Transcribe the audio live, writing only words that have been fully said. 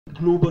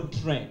global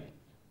trend.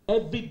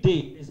 Every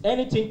day, is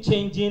anything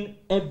changing?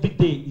 Every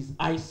day is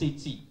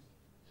ICT.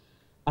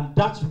 And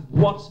that's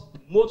what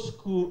most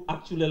schools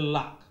actually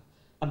lack.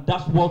 And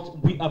that's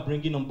what we are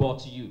bringing on board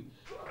to you.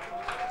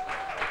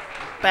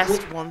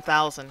 Best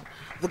 1000,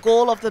 the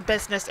goal of the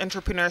Business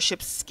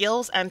Entrepreneurship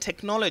Skills and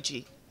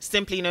Technology,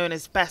 simply known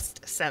as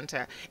BEST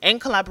Center, in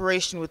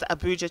collaboration with the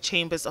Abuja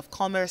Chambers of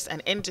Commerce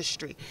and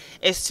Industry,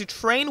 is to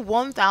train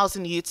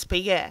 1,000 youths per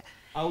year.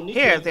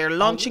 Here, they're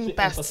launching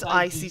BEST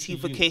ICT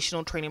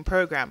Vocational Training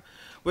Program,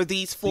 with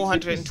these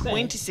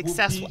 420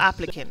 successful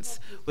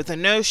applicants, with the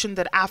notion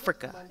that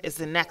Africa is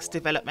the next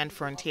development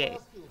frontier.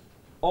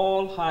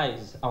 All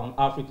eyes on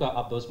Africa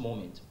at this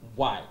moment.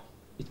 Why?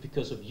 It's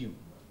because of you.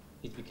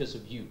 It's because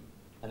of you.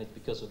 And it's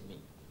because of me.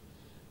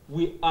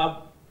 We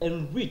are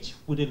enriched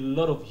with a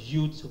lot of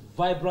youth,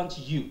 vibrant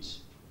youth,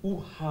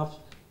 who have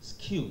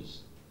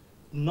skills,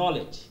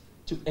 knowledge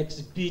to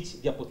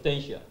exhibit their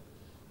potential.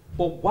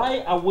 But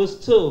why are we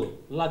still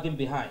lagging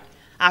behind?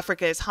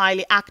 Africa is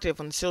highly active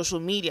on social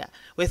media,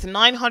 with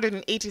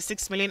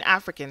 986 million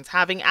Africans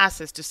having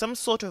access to some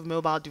sort of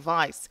mobile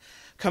device,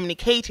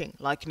 communicating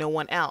like no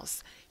one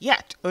else.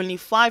 Yet, only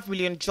 5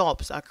 million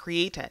jobs are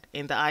created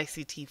in the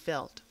ICT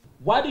field.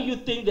 Why do you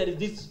think that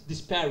this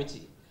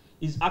disparity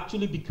is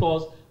actually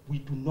because we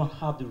do not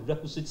have the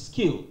requisite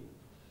skill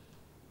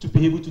to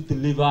be able to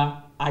deliver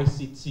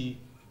ICT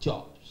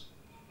jobs?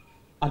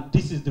 And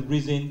this is the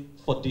reason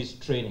for this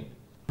training.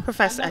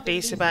 Professor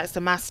Adesugba is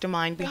the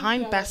mastermind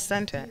behind BEST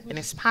Center and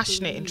is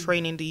passionate in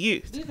training the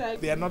youth.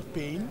 They are not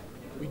paying.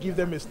 We give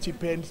them a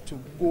stipend to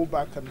go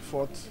back and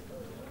forth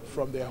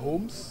from their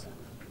homes,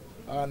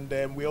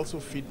 and we also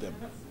feed them.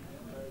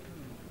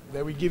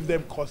 Then we give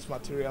them course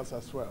materials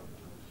as well.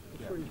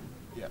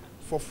 Yeah,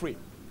 for free.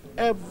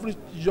 Every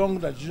young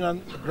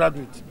Nigerian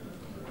graduate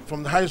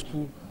from the high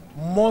school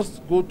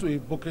must go to a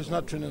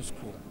vocational training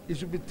school. It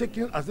should be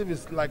taken as if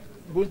it's like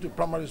going to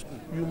primary school.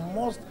 You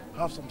must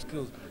have some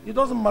skills. It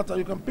doesn't matter.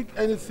 You can pick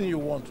anything you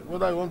want,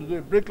 whether you want to do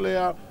a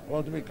bricklayer, or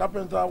want to be a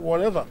carpenter,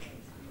 whatever.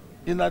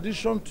 In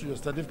addition to your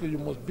certificate, you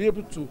must be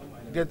able to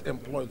get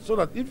employed, so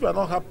that if you are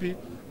not happy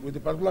with the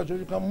particular job,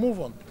 you can move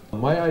on.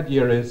 My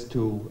idea is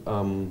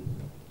to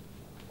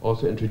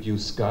also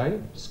introduce SKY.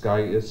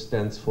 SKY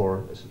stands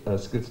for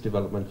Skills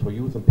Development for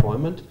Youth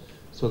Employment.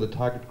 So the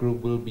target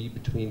group will be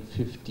between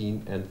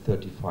 15 and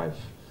 35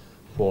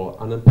 for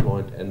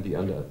unemployed and the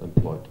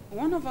underemployed.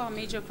 One of our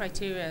major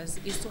criteria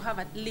is to have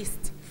at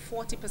least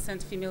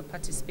 40% female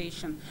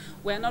participation.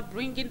 We're not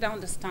bringing down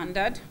the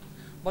standard,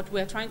 but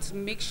we're trying to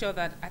make sure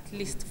that at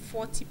least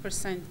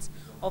 40%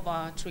 of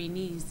our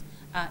trainees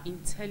are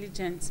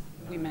intelligent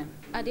women.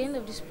 At the end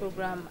of this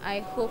program,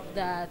 I hope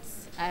that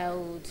I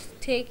would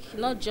take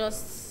not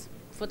just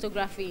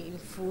photography in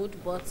food,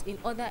 but in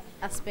other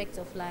aspects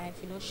of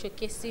life,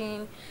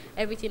 showcasing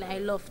everything I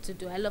love to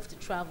do. I love to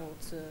travel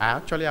too. I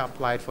actually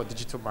applied for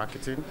digital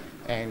marketing,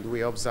 and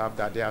we observed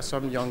that there are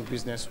some young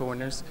business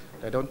owners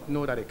that don't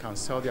know that they can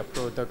sell their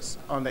products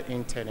on the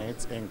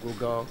internet and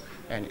Google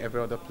and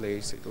every other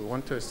place. We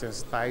want to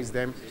sensitize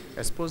them,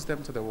 expose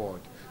them to the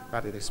world,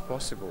 that it is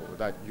possible,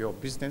 that your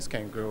business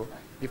can grow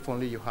if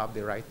only you have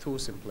the right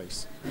tools in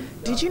place.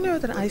 Did you know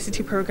that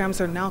ICT programs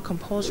are now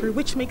compulsory,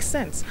 which makes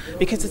sense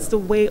because it's the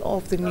way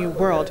of the new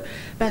world?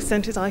 BEST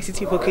Center's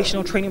ICT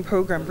vocational training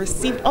program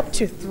received up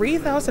to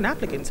 3,000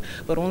 applicants,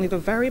 but only the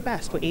very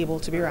best were able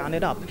to be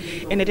rounded up.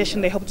 In addition,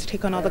 they hope to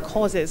take on other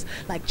causes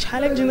like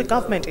challenging the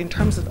government in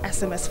terms of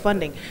SMS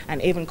funding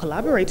and even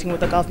collaborating with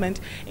the government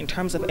in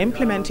terms of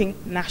implementing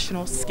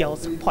national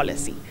skills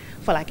policy.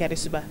 Folake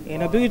Adesugba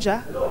in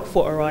Abuja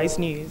for Arise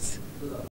News.